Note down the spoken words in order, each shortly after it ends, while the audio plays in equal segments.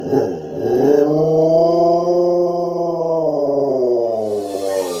The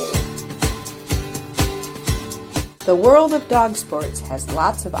world of dog sports has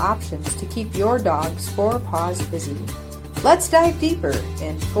lots of options to keep your dog's four paws busy. Let's dive deeper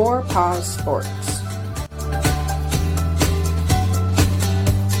in Four Paws Sports.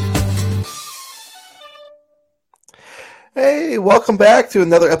 Hey, welcome back to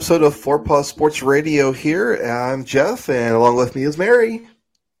another episode of Four Paws Sports Radio here. I'm Jeff, and along with me is Mary.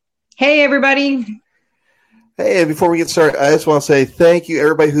 Hey, everybody. Hey, and before we get started, I just want to say thank you,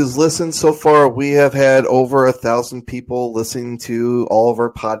 everybody who's listened so far. We have had over 1,000 people listening to all of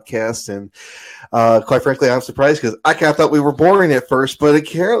our podcasts, and quite frankly, I'm surprised because I kind of thought we were boring at first, but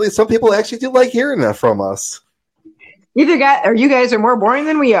apparently some people actually do like hearing that from us. You guys are more boring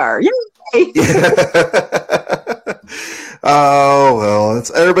than we are. Yay! Oh, well,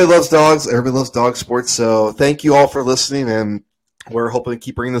 everybody loves dogs. Everybody loves dog sports. So thank you all for listening, and we're hoping to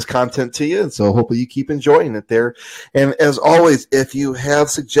keep bringing this content to you, and so hopefully you keep enjoying it there. And as always, if you have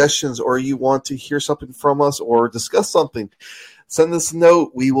suggestions or you want to hear something from us or discuss something, send us a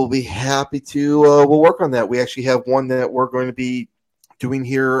note. We will be happy to we'll work on that. We actually have one that we're going to be doing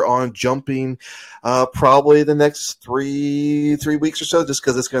here on jumping probably the next three weeks or so, just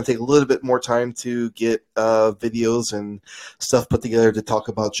because it's going to take a little bit more time to get videos and stuff put together to talk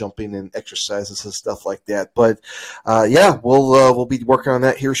about jumping and exercises and stuff like that. But yeah, we'll be working on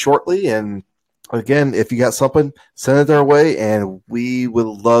that here shortly. And again, if you got something, send it our way, and we would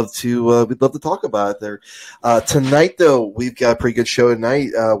love to talk about it there. Tonight, though, we've got a pretty good show tonight.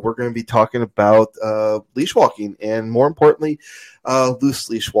 We're going to be talking about leash walking, and more importantly, loose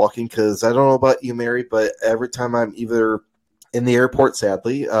leash walking, because I don't know about you, Mary, but every time I'm either in the airport,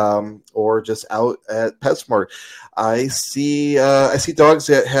 sadly, or just out at PetSmart, I see dogs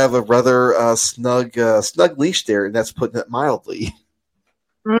that have a rather snug leash there, and that's putting it mildly.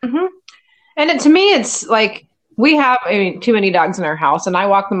 Mm-hmm. And to me, it's like we have too many dogs in our house, and I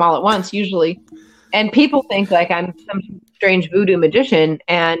walk them all at once usually. And people think like I'm some strange voodoo magician,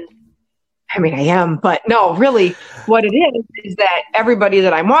 and I am, but no, really what it is that everybody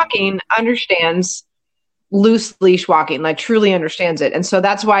that I'm walking understands loose leash walking, like truly understands it. And so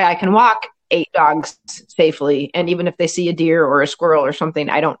that's why I can walk 8 dogs safely. And even if they see a deer or a squirrel or something,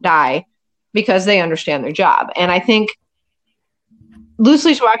 I don't die because they understand their job. And I think loose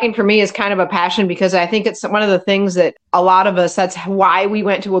leash walking for me is kind of a passion, because I think it's one of the things that a lot of us, that's why we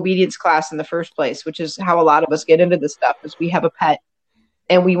went to obedience class in the first place, which is how a lot of us get into this stuff, is we have a pet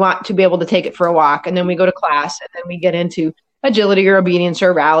and we want to be able to take it for a walk. And then we go to class, and then we get into agility or obedience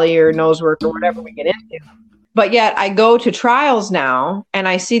or rally or nose work or whatever we get into. But yet I go to trials now, and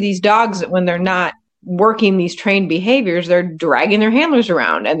I see these dogs that when they're not working these trained behaviors, they're dragging their handlers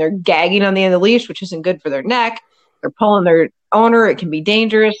around and they're gagging on the end of the leash, which isn't good for their neck. They're pulling their owner. It can be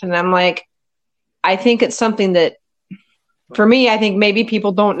dangerous. And I'm like, I think it's something that, for me, I think maybe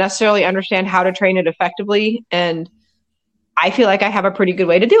people don't necessarily understand how to train it effectively. And I feel like I have a pretty good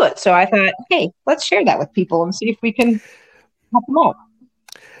way to do it. So I thought, hey, let's share that with people and see if we can help them out.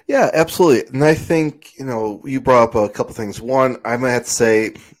 Yeah, absolutely. And I think, you brought up a couple things. One, I'm going to have to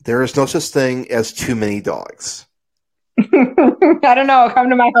say there is no such thing as too many dogs. I don't know. Come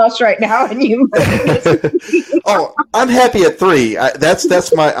to my house right now and you. Oh, I'm happy at 3.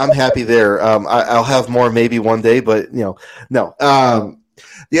 I'm happy there. I'll have more maybe one day, but no.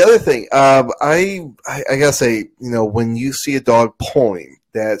 The other thing, I gotta say, when you see a dog pulling,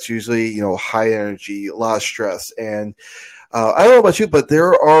 that's usually, high energy, a lot of stress. And I don't know about you, but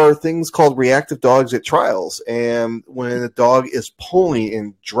there are things called reactive dogs at trials. And when a dog is pulling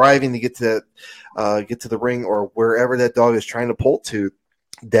and driving to get to the ring or wherever that dog is trying to pull to,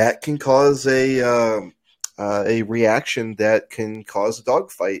 that can cause a reaction that can cause a dog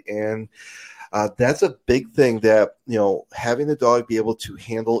fight. And that's a big thing that, having the dog be able to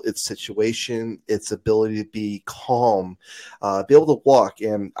handle its situation, its ability to be calm, be able to walk.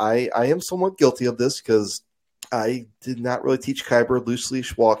 And I am somewhat guilty of this because I did not really teach Kyber loose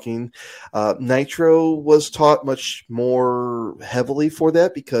leash walking. Nitro was taught much more heavily for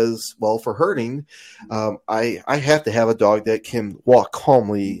that because, for herding, I have to have a dog that can walk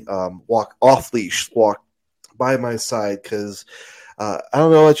calmly, walk off leash, walk by my side, because I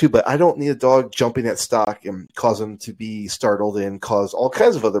don't know about you, but I don't need a dog jumping at stock and cause them to be startled and cause all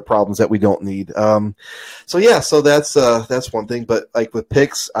kinds of other problems that we don't need. So that's one thing. But like with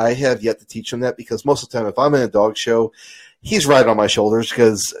Pix, I have yet to teach him that, because most of the time, if I'm in a dog show, he's right on my shoulders,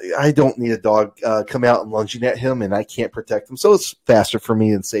 because I don't need a dog come out and lunging at him, and I can't protect him. So it's faster for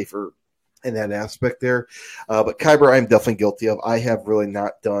me and safer in that aspect there. But Kyber, I'm definitely guilty of. I have really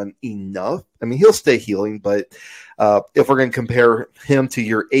not done enough. I mean, he'll stay healing, but If we're going to compare him to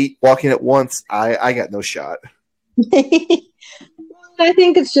your 8 walking at once, I got no shot. I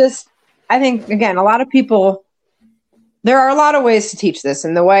think again, a lot of people, there are a lot of ways to teach this.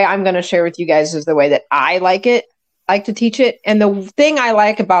 And the way I'm going to share with you guys is the way that I like to teach it. And the thing I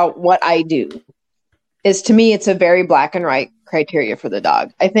like about what I do is, to me, it's a very black and white criteria for the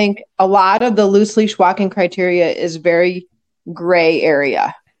dog. I think a lot of the loose leash walking criteria is very gray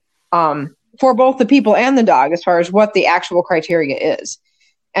area for both the people and the dog as far as what the actual criteria is.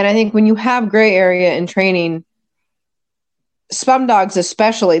 And I think when you have gray area in training, some dogs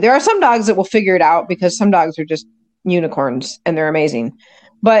especially, there are some dogs that will figure it out because some dogs are just unicorns and they're amazing.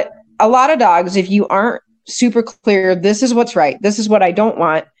 But a lot of dogs, if you aren't super clear, this is what's right, this is what I don't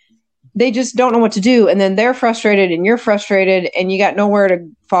want, they just don't know what to do. And then they're frustrated and you're frustrated and you got nowhere to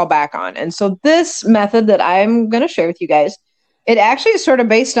fall back on. And so this method that I'm going to share with you guys, it actually is sort of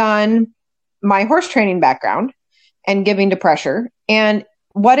based on my horse training background and giving to pressure. And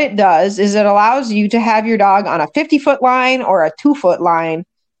what it does is it allows you to have your dog on a 50-foot line or a 2-foot line,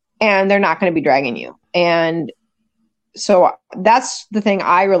 and they're not going to be dragging you. And so that's the thing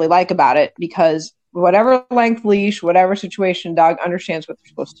I really like about it, because whatever length leash, whatever situation, dog understands what they're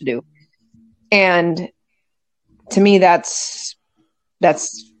supposed to do. And to me, that's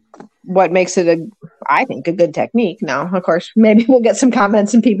what makes it I think a good technique. Now, of course, maybe we'll get some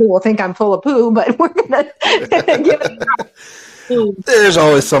comments and people will think I'm full of poo, but we're going to give it a try. There's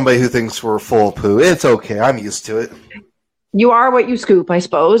always somebody who thinks we're full of poo. It's okay. I'm used to it. You are what you scoop, I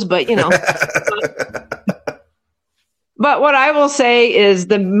suppose, but you know. But what I will say is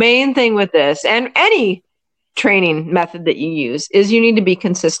the main thing with this, and any training method that you use, is you need to be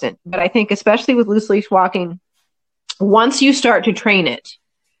consistent. But I think especially with loose leash walking, once you start to train it,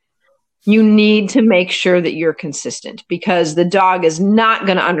 you need to make sure that you're consistent, because the dog is not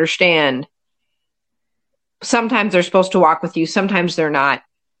going to understand. Sometimes they're supposed to walk with you, sometimes they're not.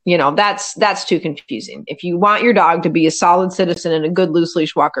 You know, that's too confusing. If you want your dog to be a solid citizen and a good loose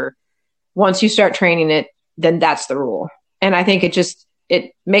leash walker, once you start training it, then that's the rule. And I think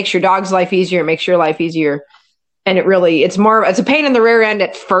it makes your dog's life easier, it makes your life easier. And it's a pain in the rear end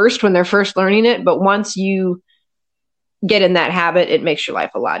at first when they're first learning it, but once you get in that habit, it makes your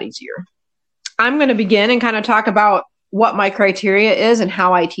life a lot easier. I'm going to begin and kind of talk about what my criteria is and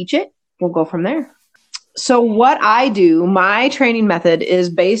how I teach it. We'll go from there. So what I do, my training method is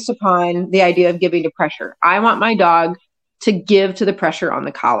based upon the idea of giving to pressure. I want my dog to give to the pressure on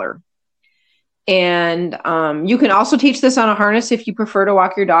the collar. And you can also teach this on a harness if you prefer to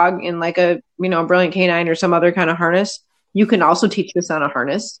walk your dog in like a Brilliant Canine or some other kind of harness. You can also teach this on a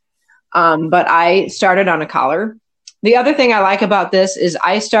harness. But I started on a collar. The other thing I like about this is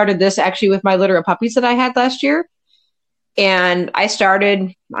I started this actually with my litter of puppies that I had last year. And I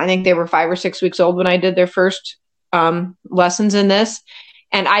think they were 5 or 6 weeks old when I did their first lessons in this.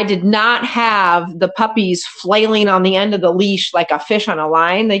 And I did not have the puppies flailing on the end of the leash like a fish on a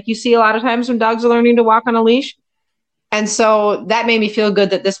line, like you see a lot of times when dogs are learning to walk on a leash. And so that made me feel good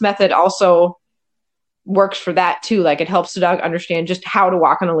that this method also works for that too. Like, it helps the dog understand just how to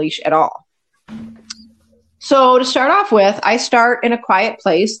walk on a leash at all. So to start off with, I start in a quiet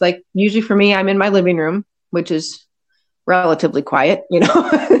place. Like, usually for me, I'm in my living room, which is relatively quiet, and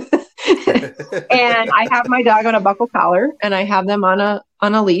I have my dog on a buckle collar, and I have them on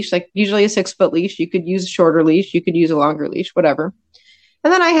a leash, like usually a 6-foot leash. You could use a shorter leash, you could use a longer leash, whatever.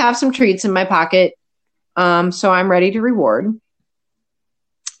 And then I have some treats in my pocket, so I'm ready to reward.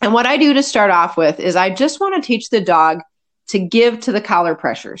 And what I do to start off with is I just want to teach the dog to give to the collar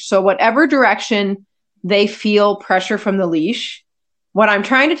pressure. So whatever direction they feel pressure from the leash, what I'm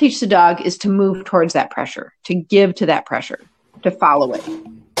trying to teach the dog is to move towards that pressure, to give to that pressure, to follow it.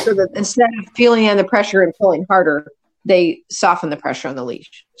 So that instead of feeling on the pressure and pulling harder, they soften the pressure on the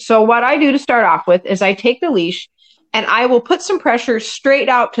leash. So what I do to start off with is I take the leash and I will put some pressure straight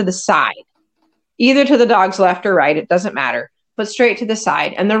out to the side, either to the dog's left or right, it doesn't matter, but straight to the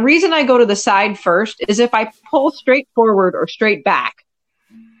side. And the reason I go to the side first is if I pull straight forward or straight back,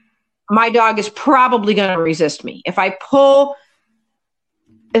 my dog is probably going to resist me. If I pull,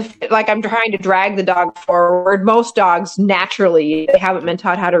 like I'm trying to drag the dog forward, most dogs naturally, they haven't been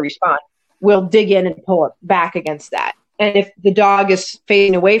taught how to respond, will dig in and pull it back against that. And if the dog is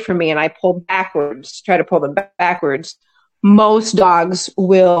facing away from me and I pull backwards, try to pull them backwards, most dogs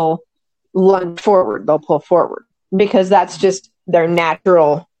will lunge forward. They'll pull forward because that's just their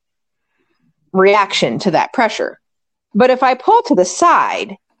natural reaction to that pressure. But if I pull to the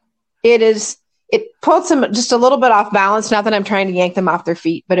side, it pulls them just a little bit off balance. Not that I'm trying to yank them off their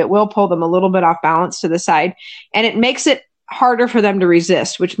feet, but it will pull them a little bit off balance to the side. And it makes it harder for them to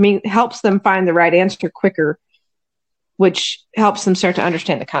resist, which helps them find the right answer quicker. which helps them start to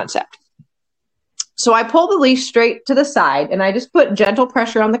understand the concept. So I pull the leash straight to the side, and I just put gentle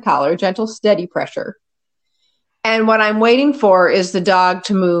pressure on the collar, gentle, steady pressure. And what I'm waiting for is the dog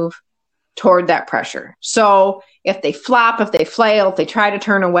to move toward that pressure. So if they flop, if they flail, if they try to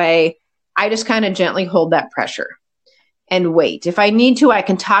turn away, I just kind of gently hold that pressure and wait. If I need to, I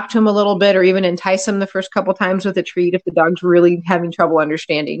can talk to them a little bit or even entice them the first couple times with a treat if the dog's really having trouble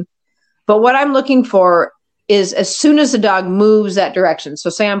understanding. But what I'm looking for is as soon as the dog moves that direction, so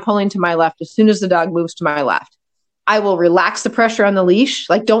say I'm pulling to my left, as soon as the dog moves to my left, I will relax the pressure on the leash.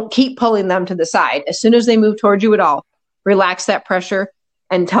 Like, don't keep pulling them to the side. As soon as they move towards you at all, relax that pressure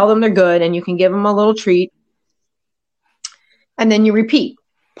and tell them they're good, and you can give them a little treat. And then you repeat.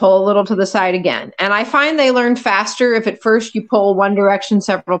 Pull a little to the side again. And I find they learn faster if at first you pull one direction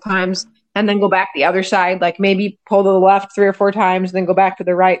several times and then go back the other side, like maybe pull to the left 3 or 4 times, then go back to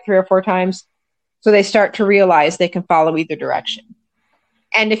the right 3 or 4 times. So they start to realize they can follow either direction.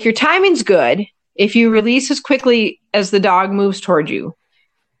 And if your timing's good, if you release as quickly as the dog moves toward you,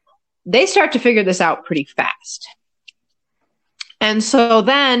 they start to figure this out pretty fast. And so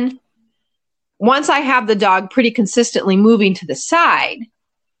then once I have the dog pretty consistently moving to the side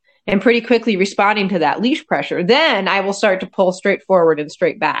and pretty quickly responding to that leash pressure, then I will start to pull straight forward and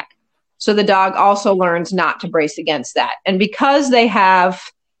straight back. So the dog also learns not to brace against that. And because they have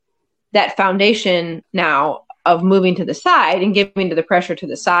that foundation now of moving to the side and giving to the pressure to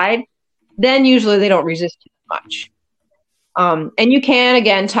the side, then usually they don't resist too much. And you can,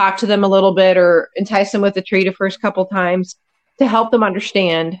 again, talk to them a little bit or entice them with a treat the first couple times to help them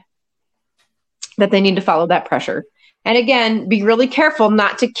understand that they need to follow that pressure. And again, be really careful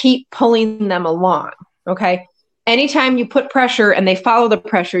not to keep pulling them along, okay? Anytime you put pressure and they follow the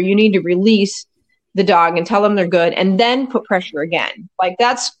pressure, you need to release the dog and tell them they're good and then put pressure again. Like,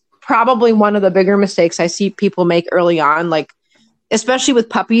 that's probably one of the bigger mistakes I see people make early on, like especially with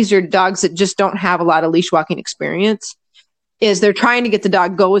puppies or dogs that just don't have a lot of leash walking experience, is they're trying to get the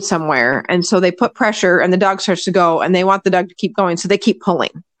dog go somewhere. And so they put pressure and the dog starts to go and they want the dog to keep going. So they keep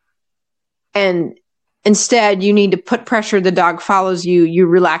pulling. And instead, you need to put pressure. The dog follows you. You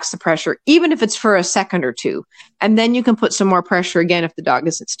relax the pressure, even if it's for a second or two. And then you can put some more pressure again if the dog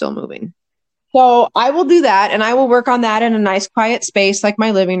isn't still moving. So I will do that, and I will work on that in a nice quiet space like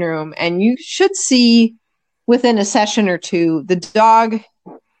my living room. And you should see within a session or two, the dog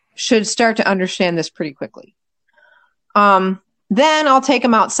should start to understand this pretty quickly. Then I'll take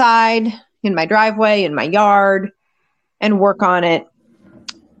him outside in my driveway, in my yard, and work on it.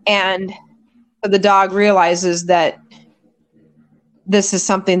 And the dog realizes that this is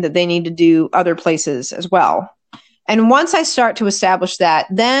something that they need to do other places as well. And once I start to establish that,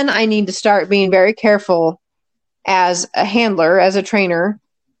 then I need to start being very careful as a handler, as a trainer,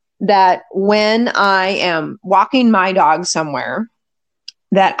 that when I am walking my dog somewhere,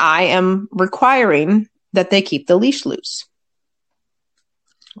 that I am requiring that they keep the leash loose.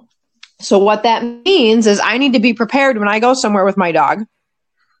 So what that means is I need to be prepared when I go somewhere with my dog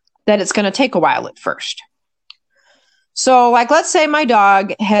that it's going to take a while at first. So, like, let's say my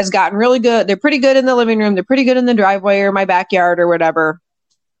dog has gotten really good. They're pretty good in the living room. They're pretty good in the driveway or my backyard or whatever.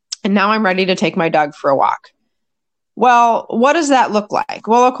 And now I'm ready to take my dog for a walk. Well, what does that look like?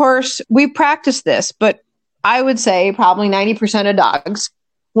 Well, of course, we practice this, but I would say probably 90% of dogs,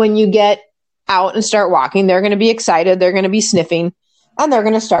 when you get out and start walking, they're going to be excited. They're going to be sniffing and they're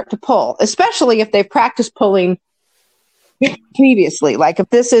going to start to pull, especially if they've practiced pulling previously. Like if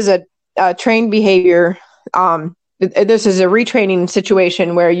this is a trained behavior, this is a retraining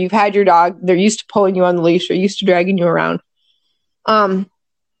situation where you've had your dog, they're used to pulling you on the leash or used to dragging you around. You're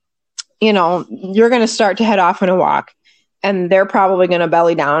going to start to head off on a walk and they're probably going to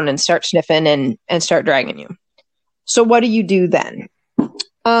belly down and start sniffing and start dragging you. So what do you do then?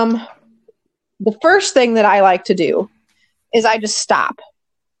 The first thing that I like to do is I just stop.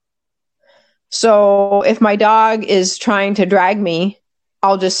 So if my dog is trying to drag me,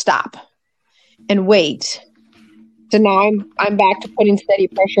 I'll just stop and wait. So now I'm back to putting steady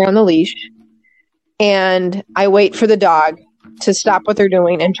pressure on the leash, and I wait for the dog to stop what they're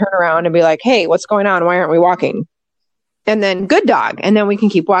doing and turn around and be like, hey, what's going on? Why aren't we walking? And then good dog. And then we can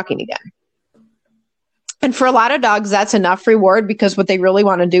keep walking again. And for a lot of dogs, that's enough reward, because what they really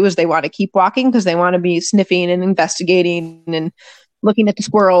want to do is they want to keep walking because they want to be sniffing and investigating and looking at the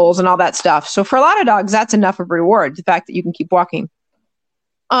squirrels and all that stuff. So for a lot of dogs, that's enough of a reward, the fact that you can keep walking.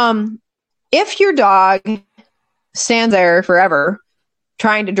 If your dog stands there forever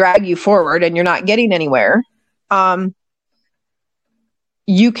trying to drag you forward and you're not getting anywhere,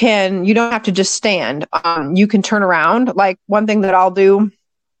 you don't have to just stand. You can turn around. Like one thing that I'll do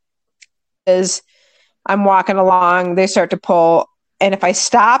is I'm walking along, they start to pull. And if I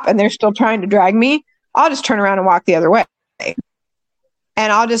stop and they're still trying to drag me, I'll just turn around and walk the other way.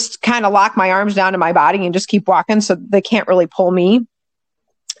 And I'll just kind of lock my arms down to my body and just keep walking so they can't really pull me.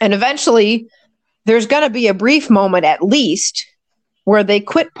 And eventually, there's going to be a brief moment at least where they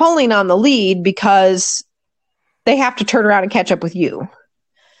quit pulling on the lead because they have to turn around and catch up with you.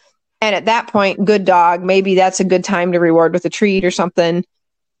 And at that point, good dog, maybe that's a good time to reward with a treat or something.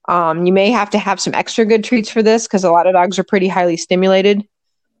 You may have to have some extra good treats for this because a lot of dogs are pretty highly stimulated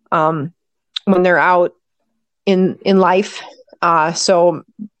when they're out in life. So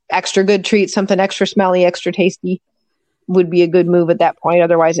extra good treats, something extra smelly, extra tasty would be a good move at that point.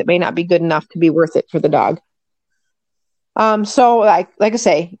 Otherwise, it may not be good enough to be worth it for the dog. So like I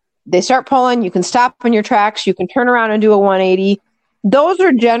say, they start pulling, you can stop in your tracks, you can turn around and do a 180. Those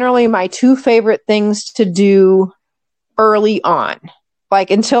are generally my two favorite things to do early on,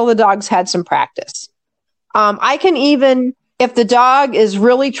 like until the dog's had some practice. I can even, if the dog is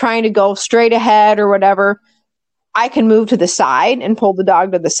really trying to go straight ahead or whatever, I can move to the side and pull the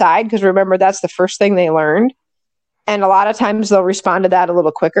dog to the side because remember, that's the first thing they learned. And a lot of times they'll respond to that a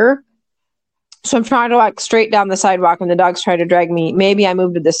little quicker. So I'm trying to walk straight down the sidewalk and the dog's trying to drag me. Maybe I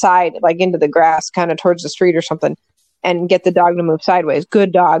move to the side, like into the grass, kind of towards the street or something, and get the dog to move sideways.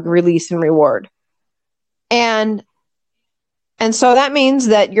 Good dog, release and reward. And so that means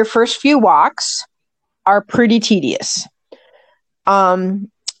that your first few walks are pretty tedious.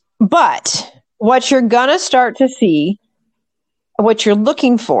 But what you're going to start to see, what you're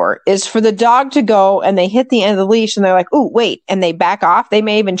looking for is for the dog to go and they hit the end of the leash and they're like, oh, wait, and they back off. They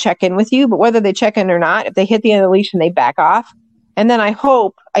may even check in with you, but whether they check in or not, if they hit the end of the leash and they back off, and then I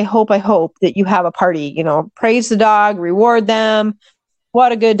hope that you have a party, praise the dog, reward them.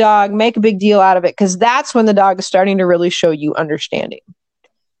 What a good dog, make a big deal out of it. Cause that's when the dog is starting to really show you understanding.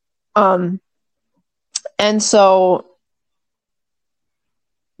 And so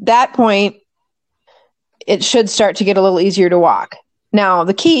that point, it should start to get a little easier to walk. Now,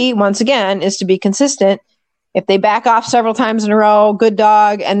 the key, once again, is to be consistent. If they back off several times in a row, good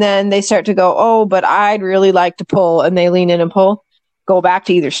dog, and then they start to go, oh, but I'd really like to pull, and they lean in and pull, go back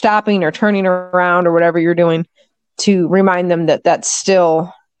to either stopping or turning around or whatever you're doing to remind them that that's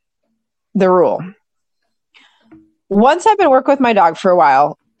still the rule. Once I've been working with my dog for a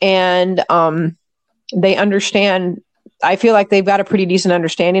while and they understand, I feel like they've got a pretty decent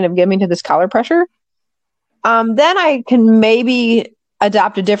understanding of giving to this collar pressure. Then I can maybe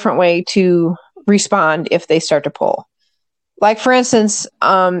adopt a different way to respond if they start to pull. Like, for instance,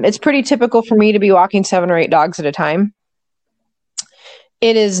 it's pretty typical for me to be walking 7 or 8 dogs at a time.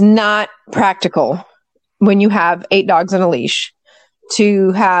 It is not practical when you have 8 dogs on a leash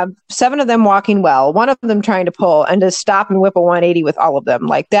to have 7 of them walking well, 1 of them trying to pull, and to stop and whip a 180 with all of them.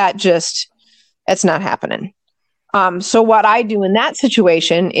 Like that it's not happening. So what I do in that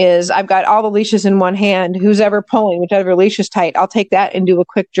situation is I've got all the leashes in one hand. Who's ever pulling, whichever leash is tight, I'll take that and do a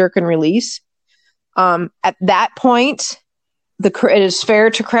quick jerk and release. At that point, it is fair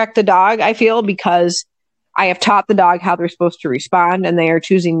to correct the dog, I feel, because I have taught the dog how they're supposed to respond and they are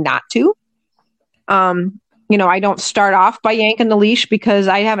choosing not to. I don't start off by yanking the leash because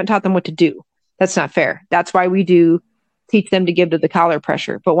I haven't taught them what to do. That's not fair. That's why we do teach them to give to the collar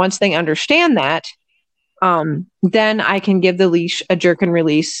pressure. But once they understand that, then I can give the leash a jerk and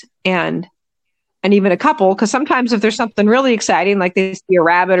release and even a couple, because sometimes if there's something really exciting, like they see a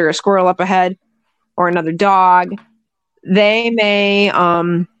rabbit or a squirrel up ahead or another dog, they may,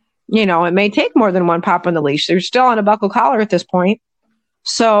 it may take more than one pop on the leash. They're still on a buckle collar at this point.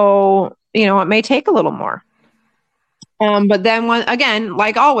 So, it may take a little more. But then again,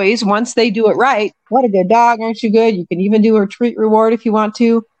 like always, once they do it right, what a good dog, aren't you good? You can even do a treat reward if you want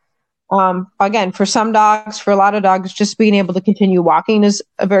to. Again, for some dogs, for a lot of dogs, just being able to continue walking is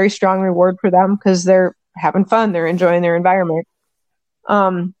a very strong reward for them because they're having fun. They're enjoying their environment.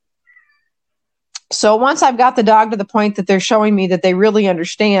 So once I've got the dog to the point that they're showing me that they really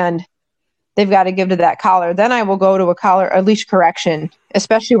understand, they've got to give to that collar. Then I will go to a leash correction,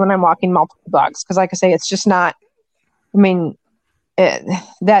 especially when I'm walking multiple dogs. Because like I say, it's just not,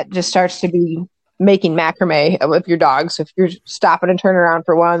 that just starts to be making macrame with your dogs. If you're stopping and turning around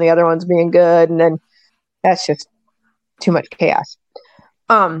for one, the other one's being good, and then that's just too much chaos.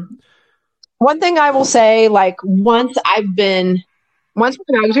 One thing I will say, like once my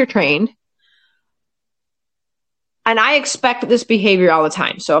dogs are trained, and I expect this behavior all the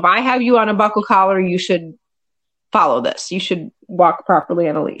time. So if I have you on a buckle collar, you should follow this. You should walk properly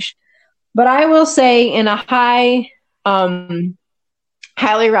on a leash. But I will say in a highly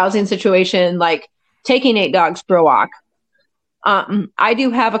arousing situation, like taking 8 dogs for a walk, I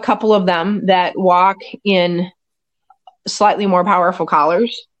do have a couple of them that walk in slightly more powerful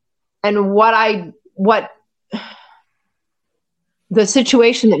collars. And what the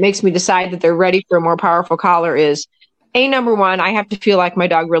situation that makes me decide that they're ready for a more powerful collar is number one, I have to feel like my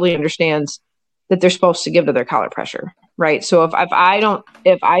dog really understands that they're supposed to give to their collar pressure, right? So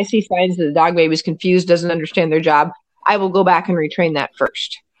if I see signs that the dog maybe is confused, doesn't understand their job, I will go back and retrain that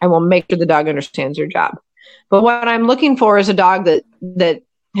first. I will make sure the dog understands their job. But what I'm looking for is a dog that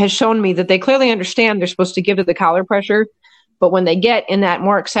has shown me that they clearly understand they're supposed to give to the collar pressure. But when they get in that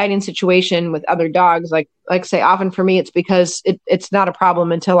more exciting situation with other dogs, like say, often for me, it's because it's not a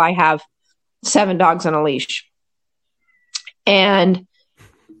problem until I have 7 dogs on a leash. And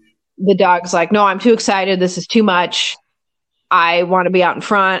the dog's like, no, I'm too excited. This is too much. I want to be out in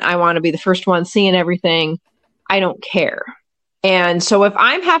front. I want to be the first one seeing everything. I don't care. And so if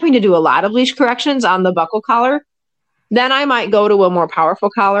I'm having to do a lot of leash corrections on the buckle collar, then I might go to a more powerful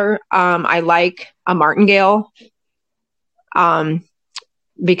collar. I like a martingale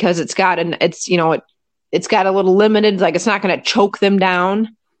because it's got a little limited, like it's not going to choke them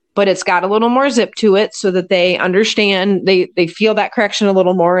down, but it's got a little more zip to it so that they understand, they feel that correction a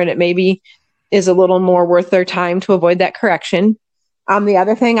little more, and it maybe is a little more worth their time to avoid that correction. The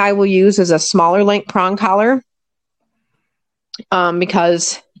other thing I will use is a smaller length prong collar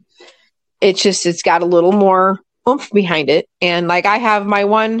because it's got a little more oomph behind it. And like I have my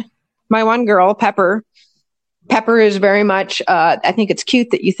one girl, Pepper. Pepper is very much, I think it's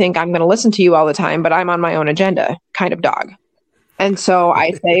cute that you think I'm going to listen to you all the time, but I'm on my own agenda kind of dog. And so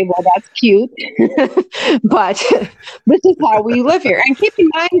I say, well, that's cute, but this is how we live here. And keep in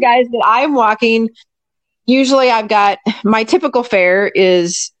mind, guys, that I'm walking, usually I've got, my typical fare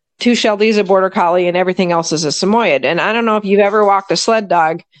is 2 Shelties, a Border Collie, and everything else is a Samoyed. And I don't know if you've ever walked a sled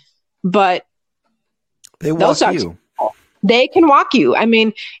dog, but they walk you. They can walk you. I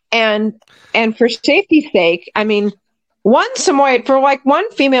mean, and for safety's sake, I mean, one Samoyed, for like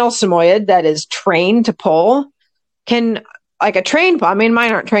one female Samoyed that is trained to pull can, like a trained pull, I mean,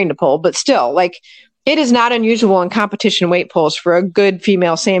 mine aren't trained to pull, but still, like, it is not unusual in competition weight pulls for a good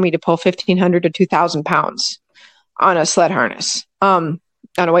female Sammy to pull 1,500 to 2,000 pounds on a sled harness, on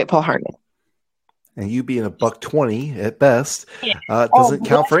a weight pull harness. And you being a $120 at best, doesn't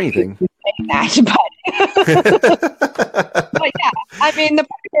count for anything. But yeah, I mean, the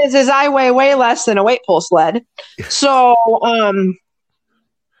point is I weigh way less than a weight pull sled. So,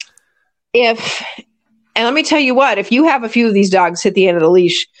 and let me tell you what, if you have a few of these dogs hit the end of the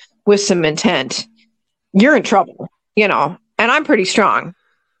leash with some intent, you're in trouble, and I'm pretty strong,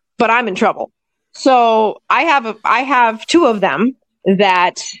 but I'm in trouble. So I have 2 of them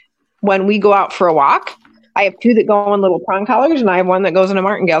that when we go out for a walk, I have 2 that go on little prong collars, and I have 1 that goes in a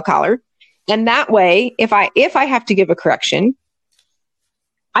martingale collar. And that way, if I have to give a correction,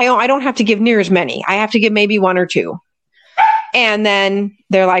 I don't have to give near as many. I have to give maybe 1 or 2. And then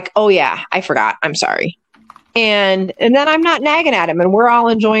they're like, oh yeah, I forgot. I'm sorry. And then I'm not nagging at them, and we're all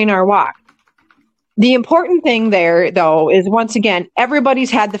enjoying our walk. The important thing there, though, is once again,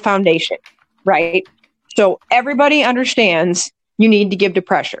 everybody's had the foundation, right? So everybody understands you need to give to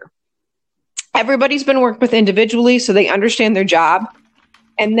pressure. Everybody's been worked with individually, so they understand their job.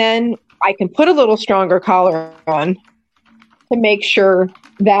 And then I can put a little stronger collar on to make sure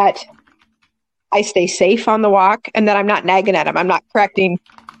that I stay safe on the walk and that I'm not nagging at them. I'm not correcting,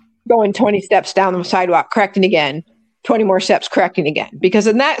 going 20 steps down the sidewalk, correcting again, 20 more steps, correcting again. Because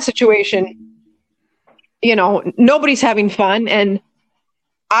in that situation, nobody's having fun. And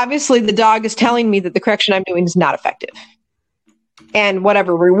obviously the dog is telling me that the correction I'm doing is not effective. And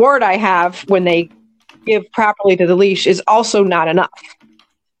whatever reward I have when they give properly to the leash is also not enough.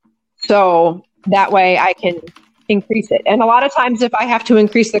 So that way I can increase it. And a lot of times if I have to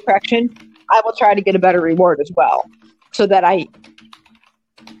increase the correction, I will try to get a better reward as well, so that I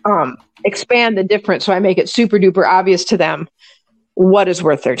expand the difference. So I make it super duper obvious to them what is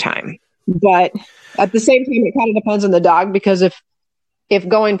worth their time. But at the same time, it kind of depends on the dog, because if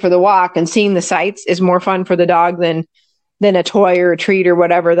going for the walk and seeing the sights is more fun for the dog than a toy or a treat or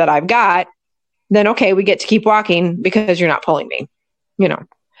whatever that I've got, then okay, we get to keep walking because you're not pulling me,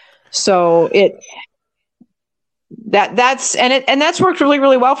 So that's worked really,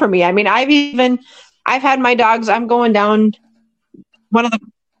 really well for me. I mean, I've had my dogs, I'm going down one of the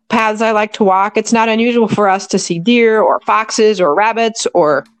paths I like to walk. It's not unusual for us to see deer or foxes or rabbits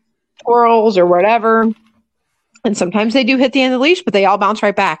or squirrels or whatever. And sometimes they do hit the end of the leash, but they all bounce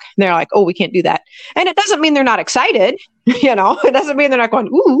right back. And they're like, oh, we can't do that. And it doesn't mean they're not excited. It doesn't mean they're not going,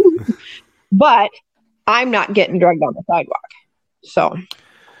 ooh, but I'm not getting dragged on the sidewalk. So.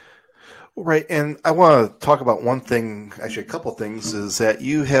 Right. And I want to talk about one thing, actually, a couple things, is that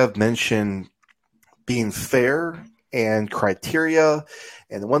you have mentioned being fair and criteria.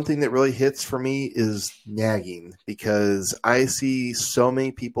 And the one thing that really hits for me is nagging, because I see so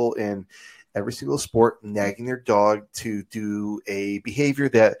many people in every single sport nagging their dog to do a behavior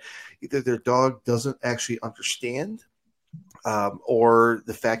that either their dog doesn't actually understand, or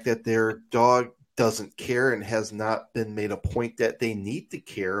the fact that their dog doesn't care and has not been made a point that they need to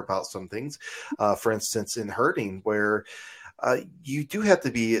care about some things. For instance, in herding, where you do have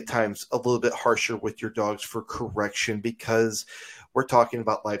to be at times a little bit harsher with your dogs for correction, because we're talking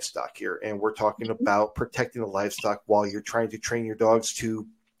about livestock here, and we're talking about protecting the livestock while you're trying to train your dogs to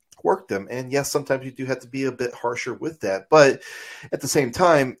work them. And yes, sometimes you do have to be a bit harsher with that, but at the same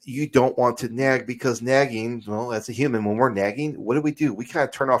time, you don't want to nag, because nagging, well, as a human, when we're nagging, what do? We kind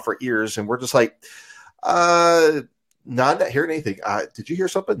of turn off our ears and we're just like, not hearing anything. Did you hear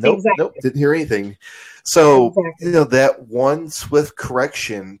something? Nope, Exactly. nope, didn't hear anything. So, Exactly. that one swift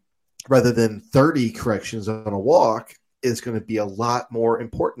correction rather than 30 corrections on a walk is going to be a lot more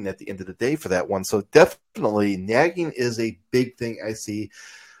important at the end of the day for that one. So definitely nagging is a big thing I see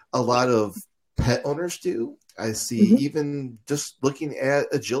a lot of pet owners do. I see even just looking at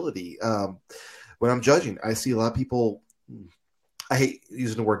agility. When I'm judging, I see a lot of people, I hate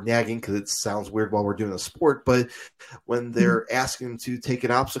using the word nagging because it sounds weird while we're doing a sport, but when they're asking them to take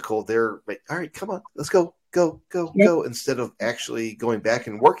an obstacle, they're like, all right, come on, let's go, go, instead of actually going back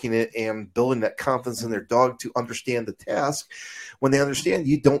and working it and building that confidence in their dog to understand the task. When they understand,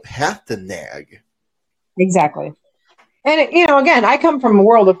 you don't have to nag. Exactly. And again, I come from a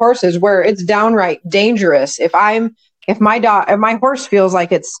world of horses where it's downright dangerous. If my horse feels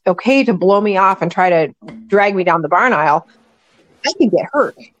like it's okay to blow me off and try to drag me down the barn aisle, I can get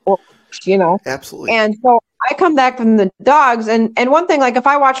hurt. Absolutely. And so I come back from the dogs, and one thing, like if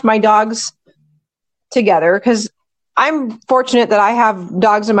I watch my dogs together, because I'm fortunate that I have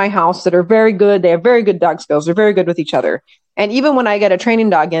dogs in my house that are very good. They have very good dog skills. They're very good with each other. And even when I get a training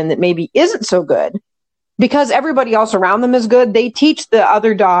dog in that maybe isn't so good, because everybody else around them is good, they teach the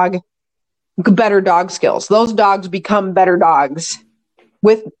other dog better dog skills. Those dogs become better dogs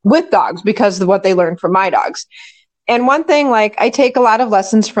with dogs because of what they learned from my dogs. And one thing, like I take a lot of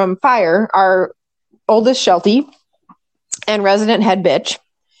lessons from Fire, our oldest Sheltie and resident head bitch.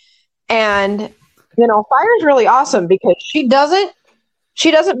 And, Fire's really awesome because she doesn't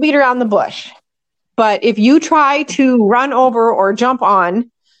beat around the bush. But if you try to run over or jump on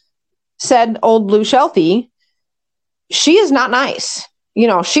said old blue Sheltie, she is not nice.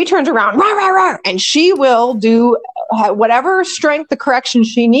 She turns around, rah, rah, rah, and she will do whatever strength the correction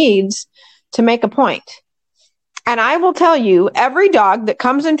she needs to make a point. And I will tell you, every dog that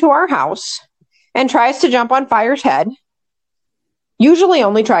comes into our house and tries to jump on Fire's head usually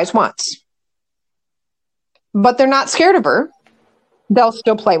only tries once. But they're not scared of her. They'll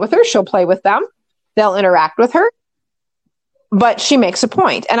still play with her. She'll play with them. They'll interact with her. But she makes a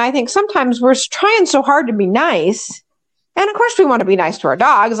point. And I think sometimes we're trying so hard to be nice. And of course we want to be nice to our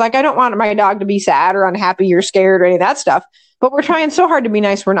dogs. Like I don't want my dog to be sad or unhappy or scared or any of that stuff. But we're trying so hard to be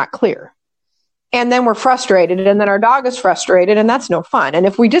nice, we're not clear. And then we're frustrated. And then our dog is frustrated. And that's no fun. And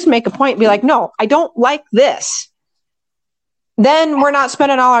if we just make a point and be like, no, I don't like this, then we're not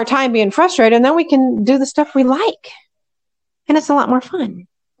spending all our time being frustrated. And then we can do the stuff we like. And it's a lot more fun.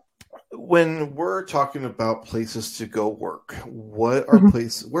 When we're talking about places to go work, where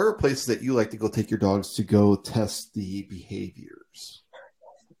are places that you like to go take your dogs to go test the behaviors?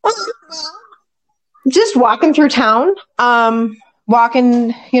 Just walking through town.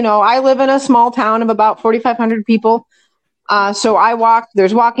 I live in a small town of about 4,500 people. So I walk,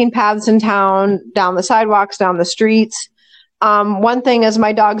 there's walking paths in town, down the sidewalks, down the streets. One thing as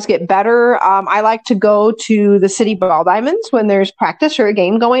my dogs get better, I like to go to the city ball diamonds when there's practice or a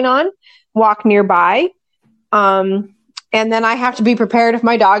game going on, walk nearby. And then I have to be prepared if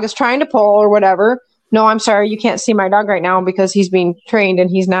my dog is trying to pull or whatever. No, I'm sorry, you can't see my dog right now because he's being trained and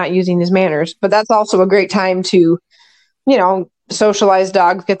he's not using his manners. But that's also a great time to, socialize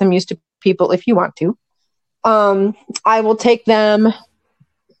dogs, get them used to people if you want to. I will take them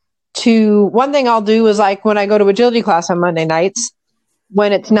to, one thing I'll do is like when I go to agility class on Monday nights,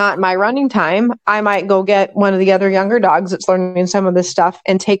 when it's not my running time, I might go get one of the other younger dogs that's learning some of this stuff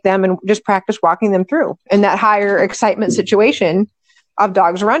and take them and just practice walking them through in that higher excitement situation of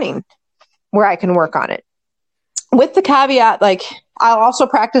dogs running where I can work on it. With the caveat, like I'll also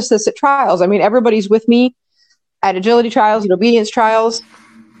practice this at trials. I mean, everybody's with me at agility trials and obedience trials.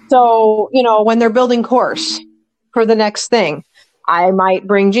 So, when they're building course for the next thing, I might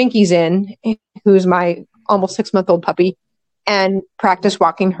bring Jinkies in, who's my almost 6-month-old puppy, and practice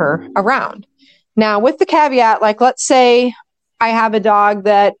walking her around. Now, with the caveat, like let's say I have a dog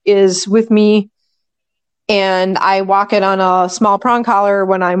that is with me and I walk it on a small prong collar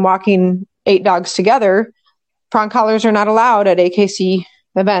when I'm walking 8 dogs together. Prong collars are not allowed at AKC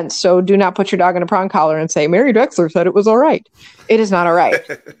events. So do not put your dog in a prong collar and say, Mary Drexler said it was all right. It is not all right.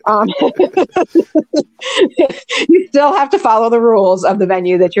 You still have to follow the rules of the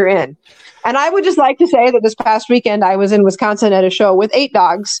venue that you're in. And I would just like to say that this past weekend, I was in Wisconsin at a show with 8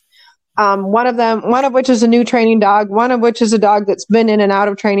 dogs. One of which is a new training dog, one of which is a dog that's been in and out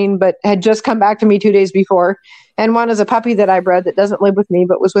of training, but had just come back to me 2 days before. And one is a puppy that I bred that doesn't live with me,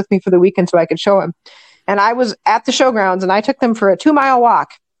 but was with me for the weekend so I could show him. And I was at the showgrounds and I took them for a 2-mile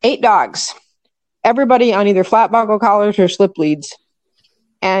walk, 8 dogs, everybody on either flat buckle collars or slip leads.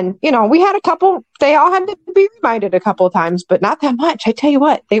 And, we had a couple, they all had to be reminded a couple of times, but not that much. I tell you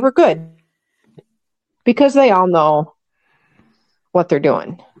what, they were good because they all know what they're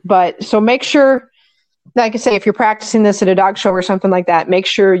doing. But so make sure, like I say, if you're practicing this at a dog show or something like that, make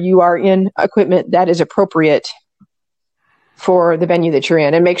sure you are in equipment that is appropriate for the venue that you're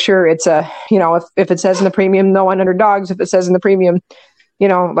in, and make sure it's if it says in the premium, no 100 dogs, if it says in the premium,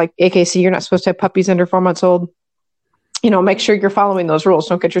 like AKC, you're not supposed to have puppies under 4 months old, make sure you're following those rules.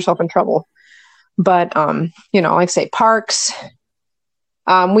 Don't get yourself in trouble. But, like I say, parks,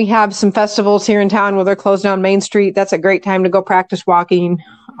 we have some festivals here in town where they're closed down Main Street. That's a great time to go practice walking.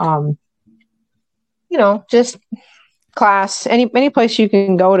 Just class, any place you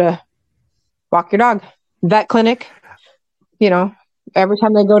can go to walk your dog. Vet clinic, every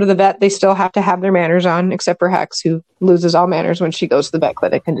time they go to the vet, they still have to have their manners on, except for Hex, who loses all manners when she goes to the vet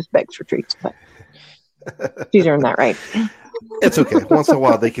clinic and just begs for treats. But she's earned that right. It's okay. Once in a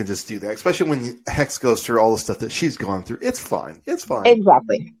while, they can just do that, especially when Hex goes through all the stuff that she's gone through. It's fine. It's fine.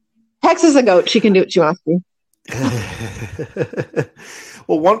 Exactly. Hex is a goat. She can do what she wants to.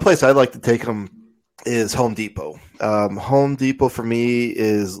 Well, one place I'd like to take them is Home Depot. Home Depot for me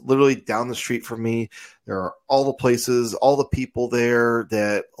is literally down the street from me. There are all the places, all the people there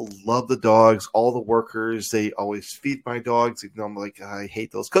that love the dogs, all the workers. They always feed my dogs. Even though I'm like, I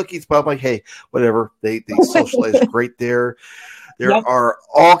hate those cookies, but I'm like, hey, whatever. They socialize great there. There are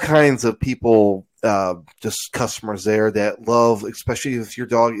all kinds of people, just customers there that love, especially if your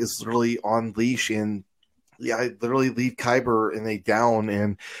dog is literally on leash. And I literally leave Kyber in a down,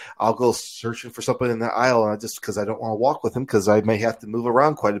 and I'll go searching for something in the aisle, and because I don't want to walk with him because I may have to move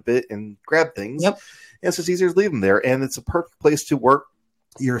around quite a bit and grab things. Yep. And it's just easier to leave them there, and it's a perfect place to work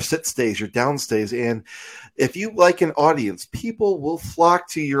your sit stays, your down stays. And if you like an audience, people will flock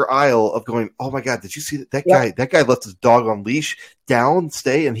to your aisle of going, oh my God, did you see that guy? That guy left his dog on leash down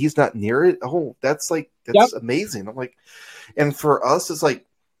stay and he's not near it. Oh, that's amazing. I'm like, and for us, it's like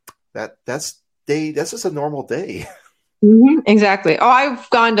that's just a normal day. Mm-hmm, exactly. Oh, I've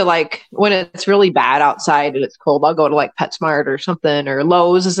gone to when it's really bad outside and it's cold, I'll go to PetSmart or something, or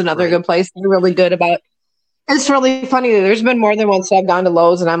Lowe's is another good place. They're really good about. It's really funny. There's been more than once I've gone to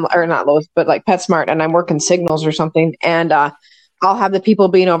Lowe's and not Lowe's, but PetSmart, and I'm working signals or something. And I'll have the people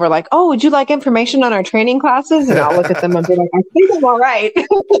being over oh, would you like information on our training classes? And I'll look at them and be like, I think I'm all right.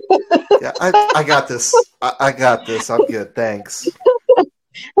 Yeah, I got this. I got this. I'm good. Thanks.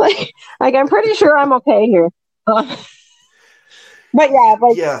 I'm pretty sure I'm okay here. But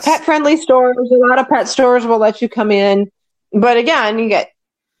yeah, pet-friendly stores, a lot of pet stores will let you come in. But again,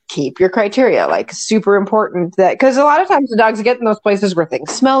 keep your criteria, super important, that because a lot of times the dogs get in those places where things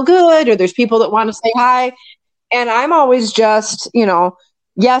smell good or there's people that want to say hi. And I'm always just,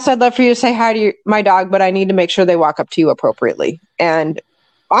 yes, I'd love for you to say hi to my dog, but I need to make sure they walk up to you appropriately. And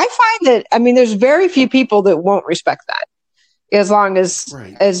I find that, there's very few people that won't respect that as long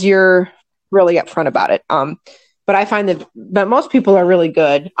as you're really upfront about it. But I find that most people are really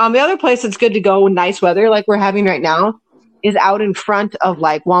good. The other place that's good to go in nice weather like we're having right now is out in front of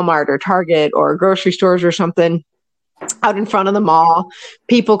Walmart or Target or grocery stores or something, out in front of the mall,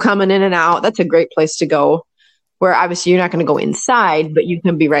 people coming in and out. That's a great place to go, where obviously you're not going to go inside, but you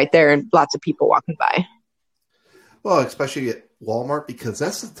can be right there and lots of people walking by. Well, especially at Walmart, because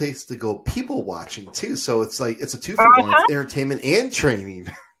that's the place to go people watching too. So it's it's a 2-for-1. It's entertainment and training.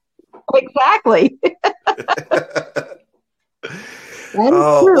 Exactly.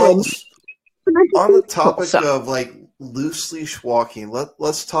 Well, on the topic of loose leash walking,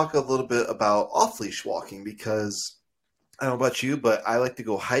 let's talk a little bit about off leash walking, because I don't know about you, but I like to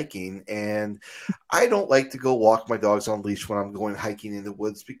go hiking, and I don't like to go walk my dogs on leash when I'm going hiking in the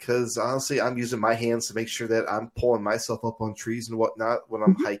woods, because honestly, I'm using my hands to make sure that I'm pulling myself up on trees and whatnot when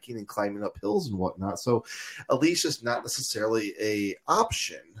I'm hiking and climbing up hills and whatnot. So a leash is not necessarily a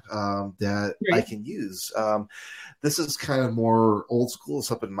option. that I can use. This is kind of more old school,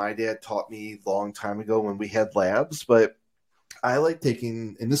 something my dad taught me a long time ago when we had labs, but I like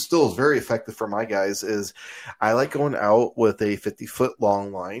taking, and this still is very effective for my guys, is I like going out with a 50-foot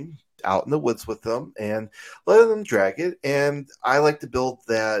long line out in the woods with them and letting them drag it. And I like to build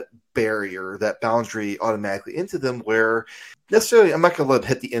that barrier, that boundary automatically into them where necessarily I'm not going to let them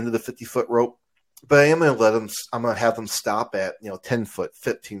hit the end of the 50-foot rope, but I am going to I'm going to have them stop at, 10 foot,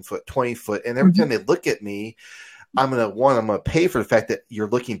 15 foot, 20 foot. And every time they look at me, I'm going to pay for the fact that you're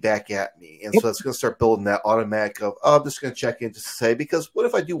looking back at me. And so that's going to start building that automatic of, I'm just going to check in just to say, because what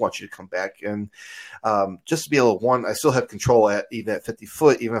if I do want you to come back? And just to be able to, I still have control even at 50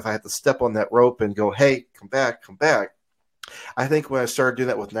 foot, even if I have to step on that rope and go, hey, come back. I think when I started doing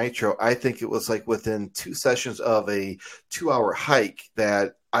that with Nitro, I think it was like within 2 sessions of a 2-hour hike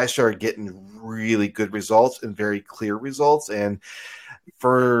that I started getting really good results and very clear results. And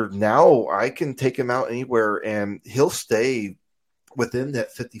for now, I can take him out anywhere and he'll stay within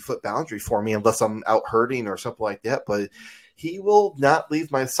that 50-foot boundary for me unless I'm out herding or something like that. But he will not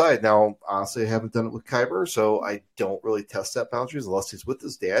leave my side. Now, honestly, I haven't done it with Kyber, so I don't really test that boundaries unless he's with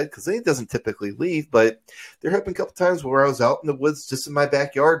his dad, because then he doesn't typically leave. But there have been a couple times where I was out in the woods just in my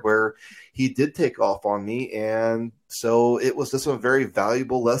backyard where he did take off on me. And so it was just a very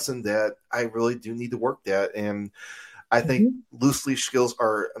valuable lesson that I really do need to work at. And I think loose leash skills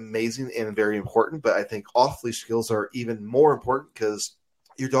are amazing and very important, but I think off leash skills are even more important because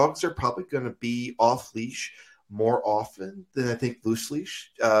your dogs are probably going to be off leash more often than I think loose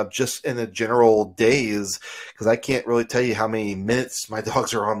leash, just in a general day, is because I can't really tell you how many minutes my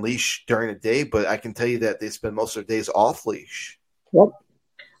dogs are on leash during a day, but I can tell you that they spend most of their days off leash. Yep.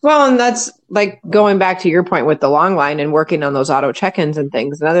 Well, and that's like going back to your point with the long line and working on those auto check-ins and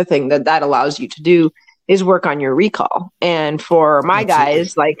things. Another thing that allows you to do is work on your recall. And for my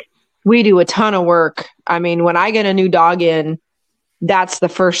guys, like we do a ton of work. I mean, when I get a new dog in, that's the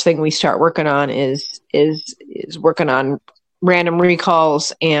first thing we start working on is working on random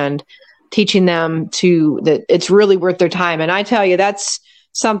recalls and teaching them that it's really worth their time. And I tell you, that's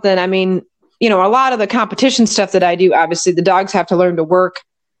something, I mean, a lot of the competition stuff that I do, obviously the dogs have to learn to work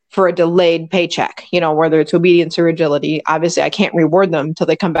for a delayed paycheck, whether it's obedience or agility. Obviously I can't reward them until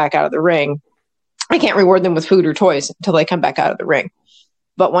they come back out of the ring. I can't reward them with food or toys until they come back out of the ring.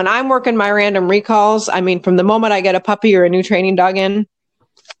 But when I'm working my random recalls, I mean, from the moment I get a puppy or a new training dog in,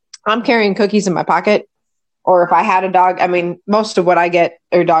 I'm carrying cookies in my pocket. Or if I had a dog, I mean, most of what I get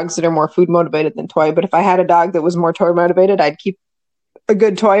are dogs that are more food motivated than toy. But if I had a dog that was more toy motivated, I'd keep a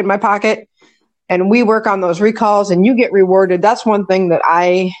good toy in my pocket. And we work on those recalls and you get rewarded. That's one thing that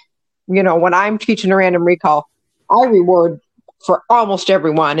when I'm teaching a random recall, I reward for almost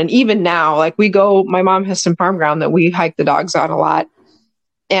everyone. And even now, like my mom has some farm ground that we hike the dogs on a lot.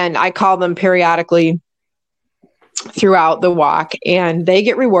 And I call them periodically throughout the walk and they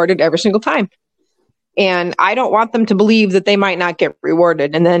get rewarded every single time. And I don't want them to believe that they might not get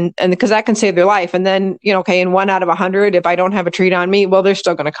rewarded. And because that can save their life. And then, in 1 out of 100, if I don't have a treat on me, well, they're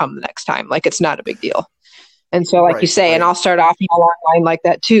still going to come the next time. Like it's not a big deal. And so like you say, and I'll start off in a long line like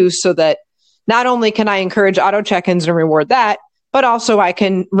that too, so that not only can I encourage auto check-ins and reward that, but also I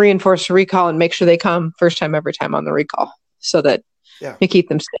can reinforce the recall and make sure they come first time, every time on the recall so that you keep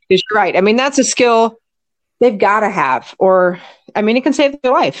them safe. Because you're right. I mean, that's a skill they've got to have, or, I mean, it can save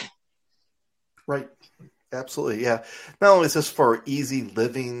their life. Right. Absolutely. Yeah. Not only is this for easy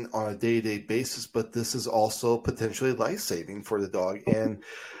living on a day-to-day basis, but this is also potentially life-saving for the dog. And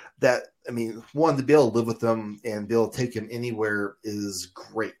that, I mean, one, to be able to live with them and be able to take them anywhere is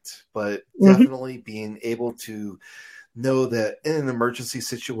great, but definitely being able to know that in an emergency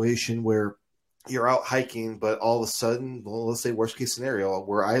situation where you're out hiking, but all of a sudden, well, let's say worst case scenario,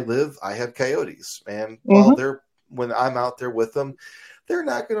 where I live, I have coyotes, and when I'm out there with them, they're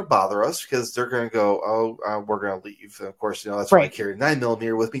not going to bother us because they're going to go, we're going to leave. And of course, that's why I carry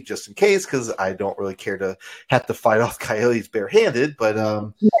 9mm with me just in case, because I don't really care to have to fight off coyotes barehanded.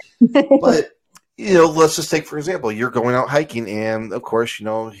 But, let's just take, for example, you're going out hiking and of course,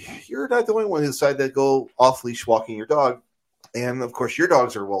 you're not the only one who decided to go off leash walking your dog. And of course your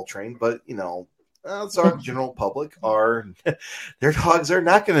dogs are well trained, but our general public their dogs are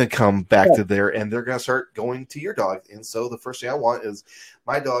not going to come back to there and they're going to start going to your dog. And so the first thing I want is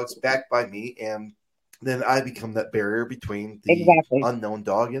my dog's back by me, and then I become that barrier between the unknown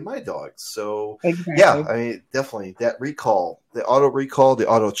dog and my dog. So I mean, definitely that recall, the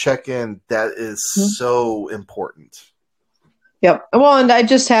auto check-in, that is so important. Yep. Well, and I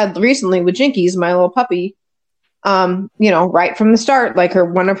just had recently with Jinkies, my little puppy, right from the start, like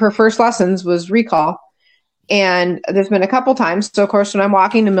one of her first lessons was recall. And there's been a couple times. So of course, when I'm